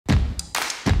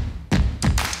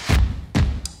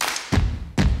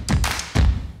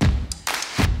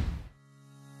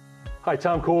Hi,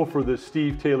 Tom Cole for the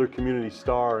Steve Taylor Community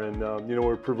Star, and you know,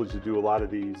 we're privileged to do a lot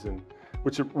of these, and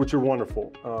which are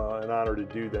wonderful, an honor to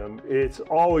do them. It's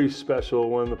always special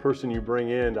when the person you bring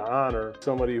in to honor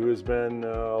somebody who has been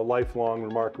a lifelong,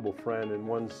 remarkable friend, and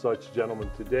one such gentleman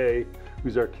today,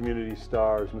 who's our Community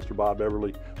Star, is Mr. Bob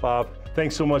Eberly. Bob,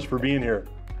 thanks so much for being here.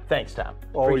 Thanks, Tom.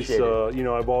 Always, Appreciate it. you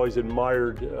know, I've always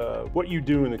admired what you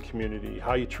do in the community,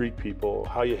 how you treat people,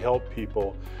 how you help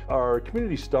people. Our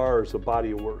Community Star is a body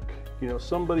of work. You know,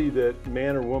 somebody that,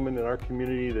 man or woman in our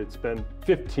community that's been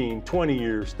 15, 20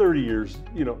 years, 30 years,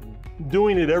 you know,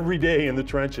 doing it every day in the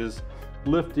trenches,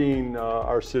 lifting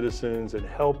our citizens and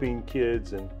helping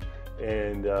kids.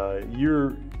 And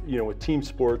you're, you know, with team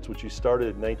sports, which you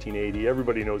started in 1980,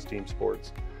 everybody knows team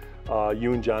sports.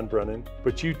 You and John Brennan,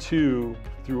 but you too,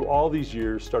 through all these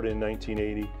years, started in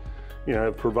 1980, you know,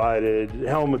 have provided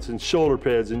helmets and shoulder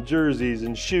pads and jerseys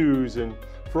and shoes and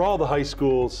for all the high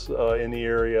schools in the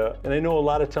area. And I know a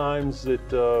lot of times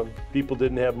that people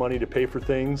didn't have money to pay for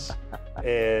things.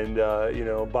 And you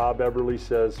know, Bob Eberly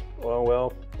says,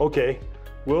 well, okay,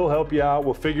 we'll help you out.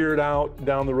 We'll figure it out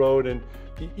down the road. And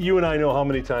you and I know how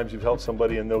many times you've helped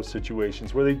somebody in those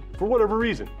situations where they, for whatever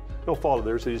reason, no fault of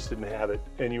theirs, they just didn't have it.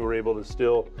 And you were able to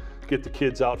still get the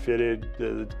kids outfitted.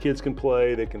 The kids can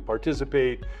play, they can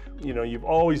participate. You know, you've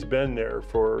always been there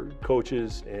for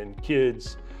coaches and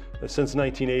kids since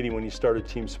 1980 when you started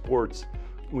team sports.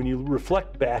 When you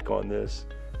reflect back on this,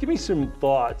 give me some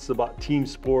thoughts about team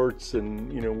sports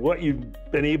and, you know, what you've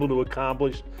been able to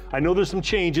accomplish. I know there's some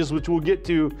changes, which we'll get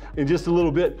to in just a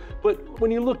little bit, but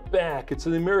when you look back, it's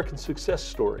an American success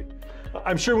story.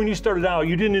 I'm sure when you started out,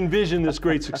 you didn't envision this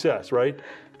great success, right?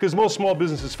 Because most small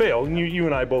businesses fail, and you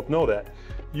and I both know that.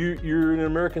 You're an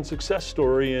American success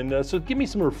story, and so give me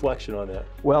some reflection on that.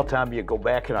 Well, Tom, you go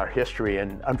back in our history,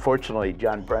 and unfortunately,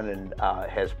 John Brennan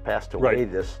has passed away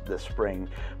this spring.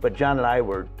 But John and I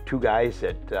were two guys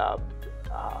that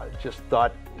just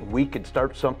thought we could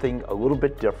start something a little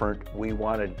bit different. We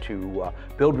wanted to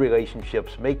build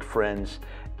relationships, make friends,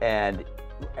 and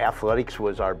athletics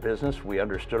was our business. We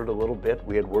understood it a little bit.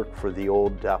 We had worked for the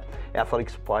old athletic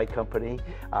supply company.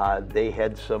 They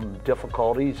had some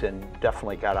difficulties and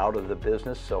definitely got out of the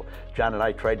business. So John and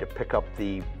I tried to pick up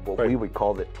what we would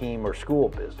call the team or school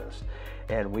business.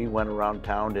 And we went around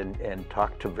town and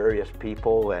talked to various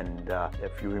people. And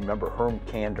if you remember Herm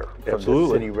Kander from the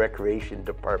City Recreation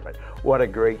Department, what a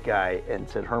great guy. And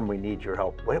said, Herm, we need your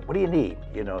help. What do you need?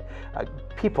 You know,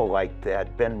 people like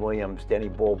that, Ben Williams, Denny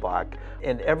Bolbach,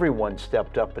 and everyone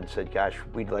stepped up and said, gosh,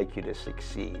 we'd like you to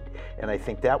succeed. And I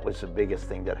think that was the biggest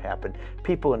thing that happened.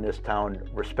 People in this town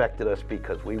respected us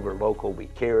because we were local, we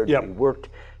cared, we worked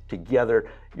together.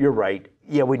 You're right.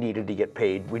 Yeah, we needed to get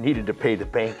paid. We needed to pay the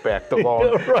bank back the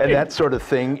loan and that sort of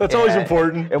thing. That's always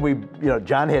important. And we, you know,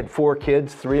 John had 4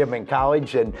 kids, 3 of them in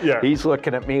college, and he's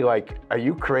looking at me like, are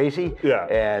you crazy? Yeah.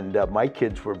 And my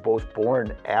kids were both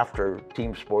born after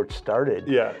team sports started.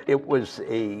 Yeah. It was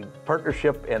a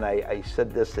partnership, and I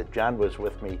said this, that John was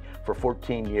with me for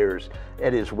 14 years.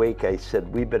 At his wake, I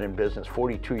said, we've been in business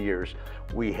 42 years.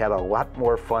 We had a lot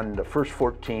more fun the first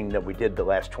 14 than we did the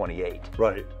last 28.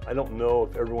 Right. I don't know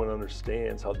if everyone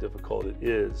understands how difficult it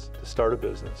is to start a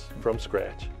business from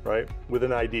scratch, right? With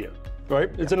an idea, right?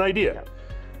 It's an idea.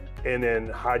 And then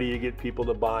how do you get people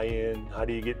to buy in? How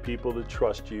do you get people to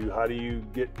trust you? How do you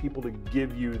get people to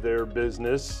give you their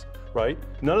business, right?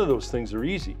 None of those things are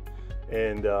easy.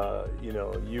 And you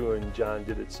know, you and John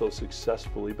did it so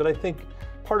successfully, but I think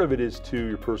part of it is too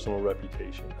your personal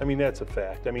reputation. I mean, that's a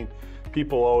fact. I mean,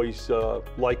 people always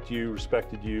liked you,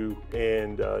 respected you,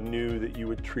 and knew that you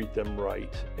would treat them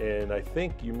right. And I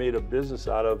think you made a business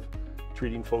out of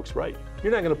treating folks right.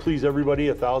 You're not going to please everybody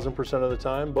 1,000% of the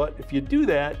time, but if you do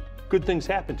that, good things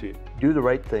happen to you. Do the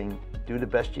right thing, do the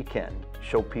best you can,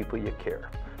 show people you care.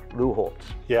 Lou Holtz.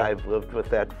 I've lived with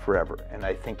that forever. And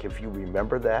I think if you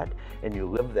remember that and you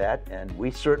live that, and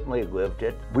we certainly lived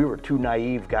it, we were 2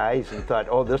 naive guys and thought,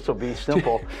 oh, this will be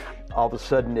simple. All of a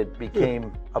sudden it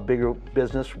became a bigger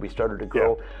business. We started to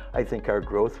grow. I think our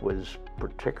growth was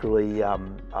particularly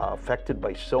affected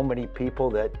by so many people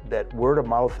that word of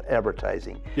mouth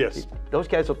advertising. Those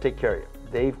guys will take care of you.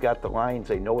 They've got the lines,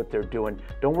 they know what they're doing.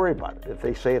 Don't worry about it. If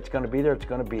they say it's going to be there, it's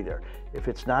going to be there. If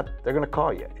it's not, they're going to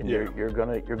call you, and you're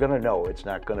gonna know it's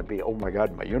not going to be, oh my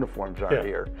God, my uniforms aren't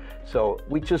here. So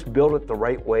we just built it the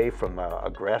right way from a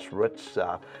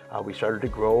grassroots. We started to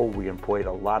grow. We employed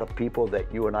a lot of people that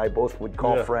you and I both would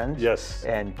call friends.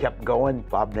 And kept going.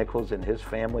 Bob Nichols and his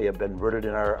family have been rooted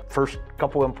in our first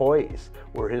couple employees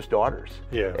were his daughters.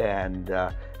 And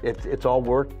it's all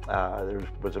work. There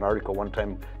was an article one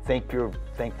time, thank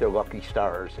their lucky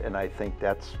stars, and I think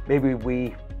that's maybe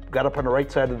we got up on the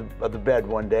right side of the bed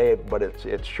one day, but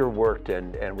it's sure worked,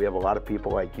 and we have a lot of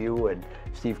people like you and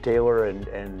Steve Taylor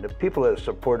and the people that have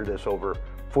supported us over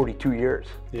 42 years.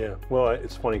 Yeah, well,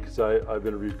 it's funny because I've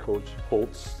interviewed Coach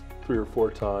Holtz 3 or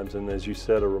 4 times, and as you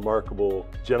said, a remarkable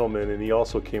gentleman, and he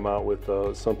also came out with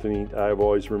something I've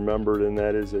always remembered, and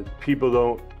that is that people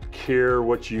don't care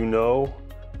what you know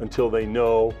until they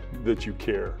know that you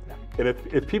care. And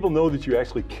if people know that you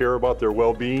actually care about their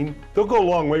well-being, they'll go a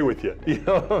long way with you. You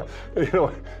know,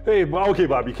 hey, okay,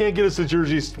 Bob, you can't get us the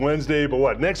jerseys Wednesday, but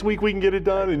what, next week we can get it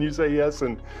done? And you say yes.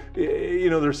 And you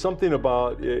know, there's something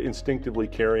about instinctively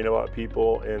caring about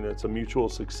people, and it's a mutual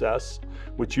success,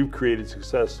 which you've created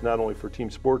success not only for team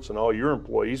sports and all your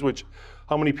employees, which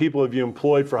how many people have you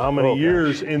employed for how many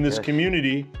years in this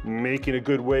community, making a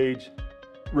good wage,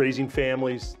 raising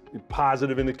families,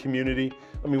 positive in the community.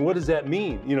 I mean, what does that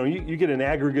mean? You know, you get an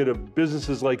aggregate of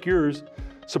businesses like yours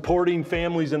supporting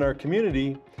families in our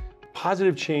community.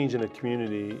 Positive change in a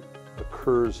community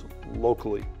occurs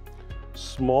locally.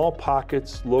 Small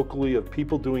pockets locally of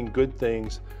people doing good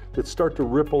things that start to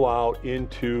ripple out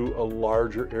into a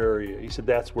larger area. He said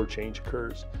that's where change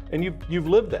occurs. And you've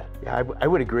lived that. Yeah, I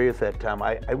would agree with that, Tom.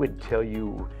 I would tell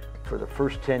you, for the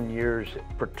first 10 years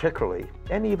particularly,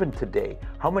 and even today,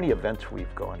 how many events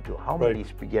we've gone to, how many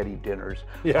spaghetti dinners,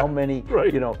 how many,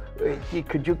 you know,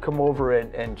 could you come over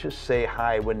and just say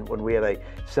hi when we had a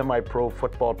semi-pro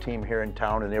football team here in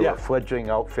town and they were a fledgling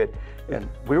outfit, and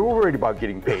we were worried about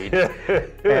getting paid,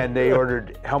 and they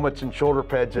ordered helmets and shoulder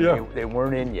pads and they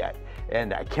weren't in yet.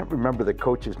 And I can't remember the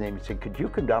coach's name. He said, could you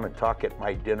come down and talk at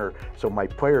my dinner so my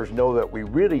players know that we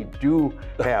really do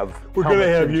have we're going to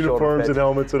have uniforms and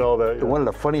helmets and all that. Yeah. One of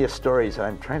the funniest stories,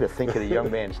 I'm trying to think of the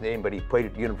young man's name, but he played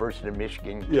at the University of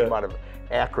Michigan, came out of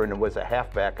Akron and was a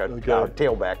halfback,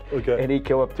 tailback. And he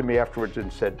came up to me afterwards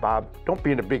and said, Bob, don't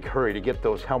be in a big hurry to get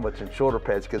those helmets and shoulder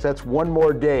pads, because that's one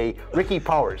more day, Ricky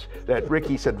Powers, that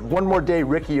Ricky said, one more day,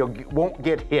 Ricky, you won't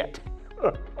get hit.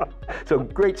 So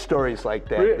great stories like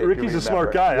that. Ricky's a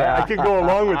smart guy. I can go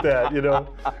along with that, you know.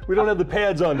 We don't have the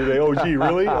pads on today. Oh, gee,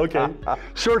 really? Okay.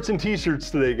 Shorts and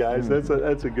t-shirts today, guys. That's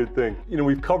a good thing. You know,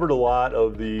 we've covered a lot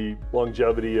of the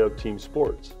longevity of team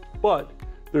sports, but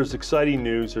there's exciting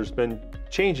news. There's been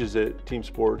changes at team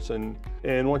sports, and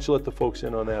why don't you let the folks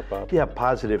in on that, Bob? Yeah,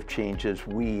 positive changes.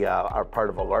 We are part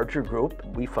of a larger group.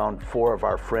 We found 4 of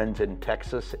our friends in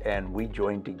Texas, and we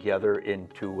joined together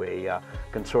into a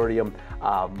consortium.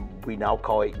 We now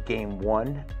call it Game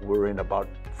One. We're in about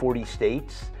 40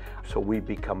 states. So we've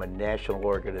become a national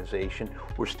organization.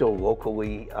 We're still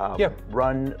locally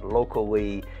run,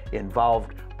 locally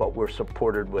involved, but we're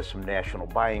supported with some national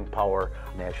buying power,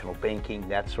 national banking,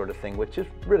 that sort of thing, which is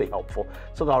really helpful.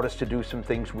 It's allowed us to do some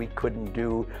things we couldn't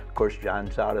do. Of course,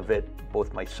 John's out of it.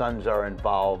 Both my sons are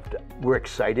involved. We're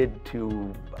excited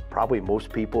to, probably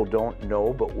most people don't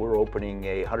know, but we're opening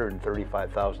a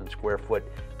 135,000 square foot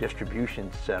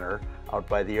distribution center out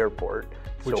by the airport.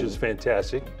 Which is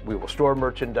fantastic. We will store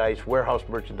merchandise, warehouse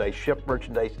merchandise, ship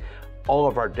merchandise, all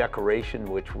of our decoration,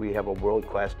 which we have a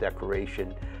world-class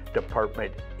decoration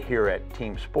department here at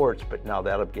Team Sports, but now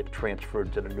that'll get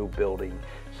transferred to the new building.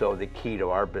 So the key to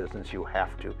our business, you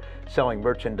have to. Selling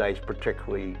merchandise,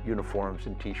 particularly uniforms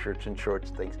and t-shirts and shorts,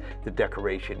 things, the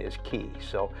decoration is key.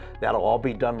 So that'll all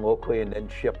be done locally and then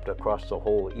shipped across the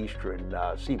whole eastern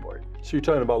seaboard. So you're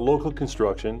talking about local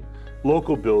construction,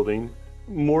 local building,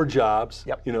 more jobs,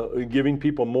 you know, giving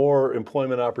people more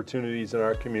employment opportunities in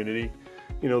our community.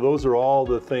 You know, those are all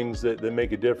the things that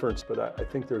make a difference, but I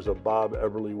think there's a Bob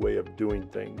Eberly way of doing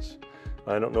things.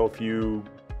 I don't know if you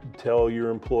tell your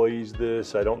employees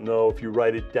this, I don't know if you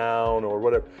write it down or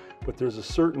whatever, but there's a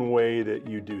certain way that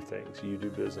you do things, you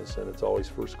do business, and it's always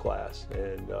first class,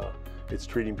 and it's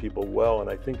treating people well, and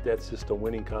I think that's just a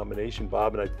winning combination,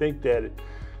 Bob, and I think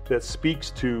that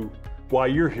speaks to why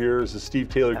you're here as a Steve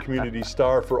Taylor Community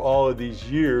Star for all of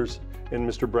these years, and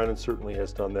Mr. Brennan certainly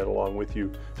has done that along with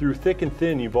you. Through thick and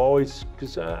thin, you've always,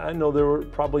 because I know there were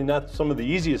probably not some of the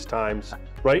easiest times,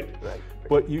 right?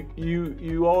 But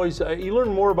you always, you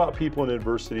learn more about people in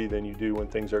adversity than you do when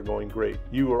things are going great.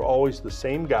 You are always the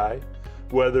same guy,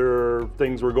 whether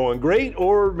things were going great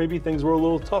or maybe things were a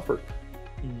little tougher.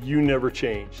 You never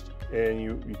changed, and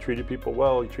you treated people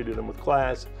well, you treated them with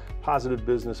class, positive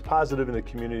business, positive in the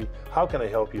community. How can I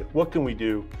help you? What can we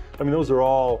do? I mean, those are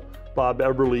all Bob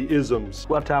Eberly isms?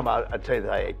 Well, Tom, I'll tell you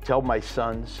that I tell my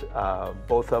sons,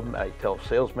 both of them, I tell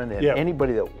salesmen and Yeah.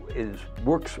 anybody that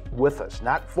works with us,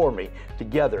 not for me,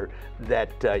 together,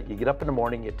 that you get up in the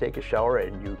morning, you take a shower,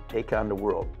 and you take on the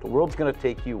world. The world's going to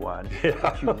take you on.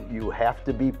 Yeah. But you have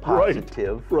to be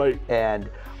positive. Right. And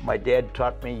my dad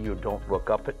taught me you don't look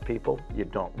up at people, you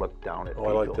don't look down at people.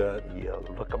 I like that. You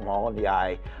look them all in the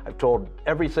eye. I've told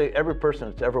every person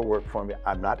that's ever worked for me,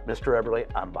 I'm not Mr. Eberly,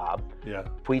 I'm Bob. Yeah.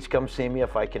 Please come see me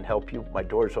if I can help you. My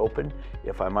door's open.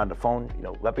 If I'm on the phone,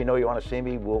 let me know you want to see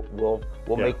me. We'll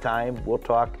make time. We'll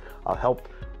talk. I'll help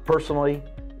personally.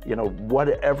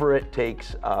 Whatever it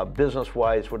takes,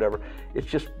 business-wise, whatever. It's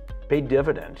just pay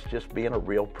dividends. Just being a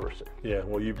real person. Yeah.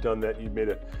 Well, you've done that. You've made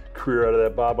a career out of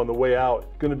that, Bob. On the way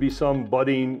out, going to be some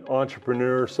budding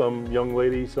entrepreneur, some young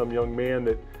lady, some young man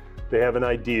that they have an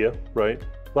idea, right?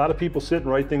 A lot of people sit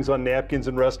and write things on napkins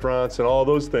in restaurants and all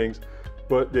those things,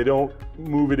 but they don't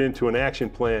move it into an action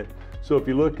plan. So if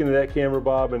you look into that camera,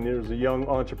 Bob, and there's a young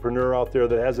entrepreneur out there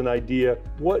that has an idea,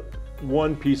 what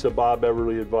one piece of Bob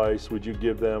Eberly advice would you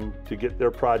give them to get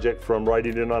their project from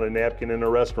writing it on a napkin in a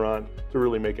restaurant to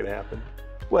really make it happen?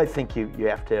 Well, I think you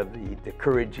have to have the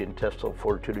courage and intestinal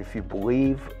fortitude. If you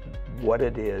believe what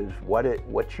it is,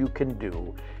 what you can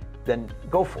do, then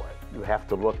go for it. You have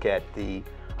to look at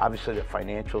obviously the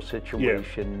financial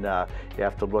situation. Yeah. You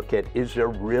have to look at, is there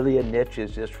really a niche?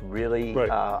 Is this really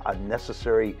a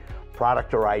necessary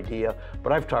product or idea?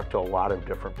 But I've talked to a lot of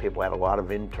different people, had a lot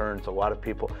of interns, a lot of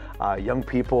people, young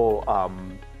people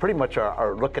pretty much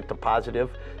are look at the positive.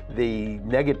 The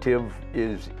negative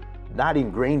is not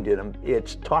ingrained in them,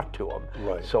 it's taught to them.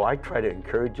 Right. So I try to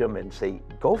encourage them and say,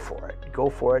 go for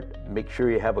it, make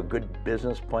sure you have a good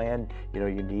business plan. You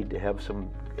need to have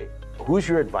who's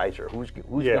your advisor, who's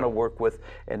going to work with,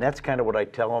 and that's kind of what I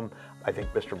tell them. I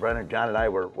think Mr. Brennan, John and I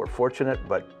were fortunate,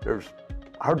 but there's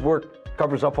hard work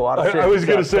covers up a lot of shit. I was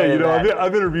going to say,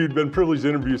 I've been privileged to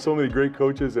interview so many great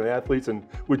coaches and athletes, and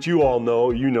which you all know,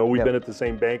 we've been at the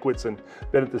same banquets and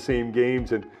been at the same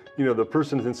games, and the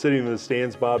person that's sitting in the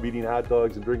stands, Bob, eating hot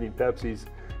dogs and drinking Pepsis,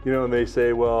 and they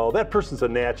say, well, that person's a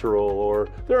natural, or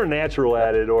they're a natural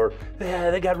at it, or yeah,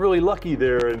 they got really lucky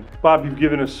there. And Bob, you've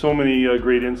given us so many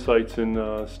great insights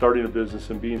in starting a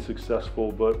business and being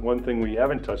successful, but one thing we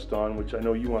haven't touched on, which I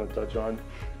know you want to touch on,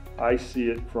 I see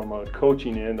it from a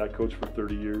coaching end. I coached for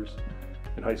 30 years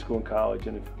in high school and college,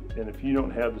 and if you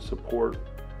don't have the support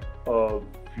of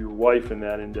your wife in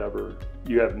that endeavor,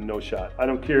 you have no shot. I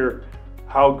don't care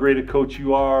how great a coach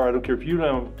you are. I don't care if you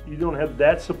don't have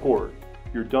that support,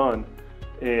 you're done.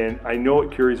 And I know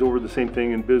it carries over the same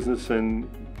thing in business and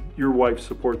your wife's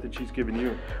support that she's given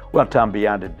you. Well, Tom,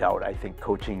 beyond a doubt, I think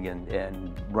coaching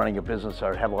and running a business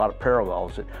have a lot of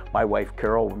parallels. My wife,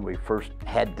 Carol, when we first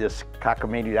had this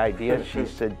cockamamie idea, she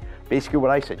said, basically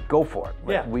what I said, go for it.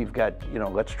 Yeah. We've got,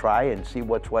 let's try and see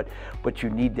what's what, but you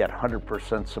need that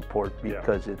 100% support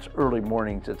because it's early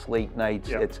mornings, it's late nights,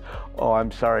 it's, oh,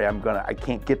 I'm sorry, I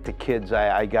can't get the kids,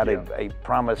 I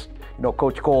promised,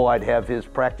 Coach Cole, I'd have his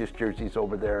practice jerseys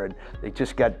over there, and they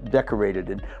just got decorated,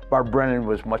 and Barb Brennan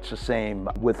was much the same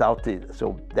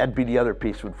so that'd be the other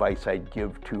piece of advice I'd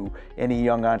give to any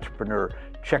young entrepreneur.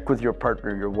 Check with your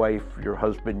partner, your wife, your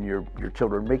husband, your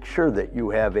children. Make sure that you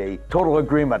have a total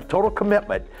agreement, a total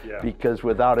commitment, because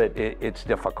without it, it's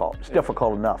difficult. It's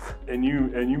difficult enough. And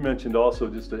you mentioned also,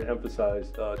 just to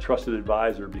emphasize, trusted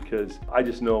advisor, because I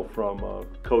just know from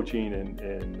coaching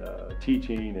and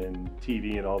teaching and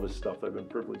TV and all this stuff that I've been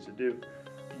privileged to do,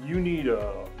 you need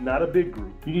not a big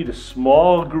group, you need a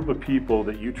small group of people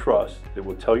that you trust that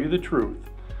will tell you the truth.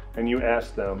 And you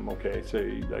ask them, okay,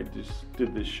 say, I just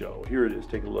did this show. Here it is,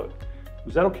 take a look.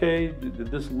 Was that okay?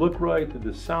 Did this look right? Did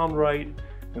this sound right?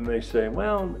 And they say,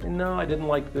 well, no, I didn't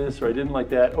like this, or I didn't like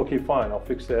that. Okay, fine, I'll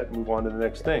fix that and move on to the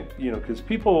next thing. Because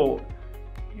people,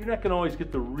 you're not gonna always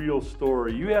get the real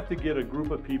story. You have to get a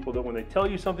group of people that when they tell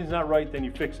you something's not right, then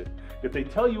you fix it. If they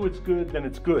tell you it's good, then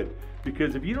it's good.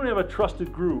 Because if you don't have a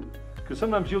trusted group, because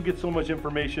sometimes you'll get so much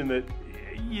information that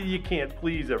you can't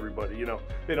please everybody.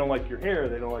 They don't like your hair,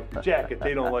 they don't like your jacket,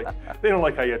 they don't like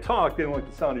how you talk, they don't like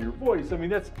the sound of your voice. I mean,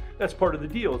 that's part of the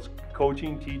deal. It's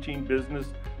coaching, teaching, business,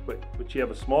 but you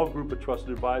have a small group of trusted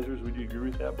advisors. Would you agree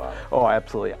with that, Bob? Oh,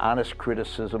 absolutely. Honest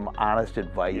criticism, honest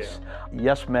advice. Yeah.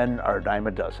 Yes men are a dime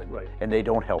a dozen, and they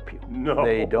don't help you. No.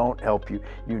 They don't help you.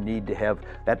 You need to have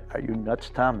that. Are you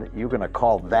nuts, Tom, that you're going to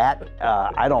call that?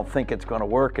 I don't think it's going to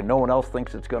work, and no one else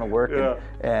thinks it's going to work.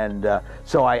 Yeah.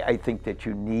 So I think that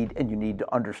you need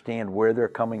to understand where they're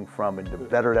coming from, and the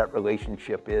better that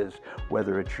relationship is,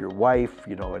 whether it's your wife,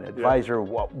 an advisor,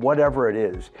 whatever it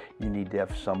is, you need to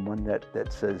have someone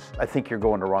that says, I think you're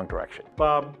going the wrong direction.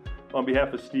 Bob, on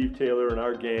behalf of Steve Taylor and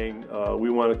our gang, we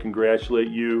want to congratulate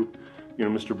you,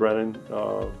 Mr. Brennan,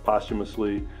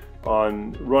 posthumously,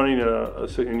 on running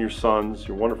and your sons,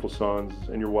 your wonderful sons,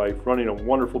 and your wife, running a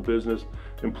wonderful business,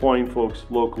 employing folks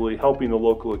locally, helping the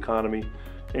local economy.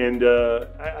 And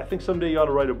I think someday you ought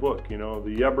to write a book, the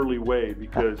Eberly way,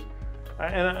 because,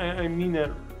 I mean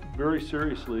that very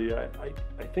seriously. I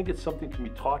think it's something that can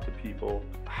be taught to people.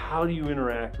 How do you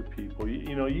interact with people?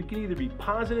 You can either be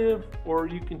positive or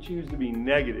you can choose to be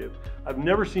negative. I've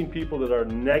never seen people that are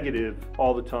negative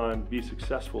all the time be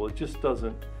successful. It just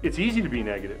doesn't. It's easy to be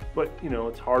negative, but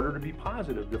it's harder to be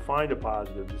positive, to find a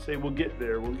positive, to say we'll get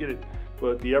there, we'll get it.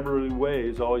 But the Eberly way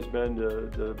has always been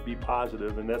to be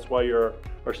positive, and that's why you're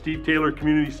our Steve Taylor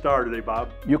Community Star today, Bob.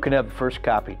 You can have the first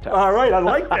copy, Tom. All right, I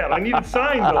like that. I need it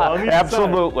signed, though. I'll need it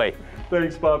Absolutely. signed.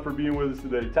 Thanks, Bob, for being with us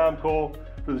today. Tom Cole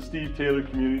for the Steve Taylor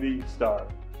Community Star.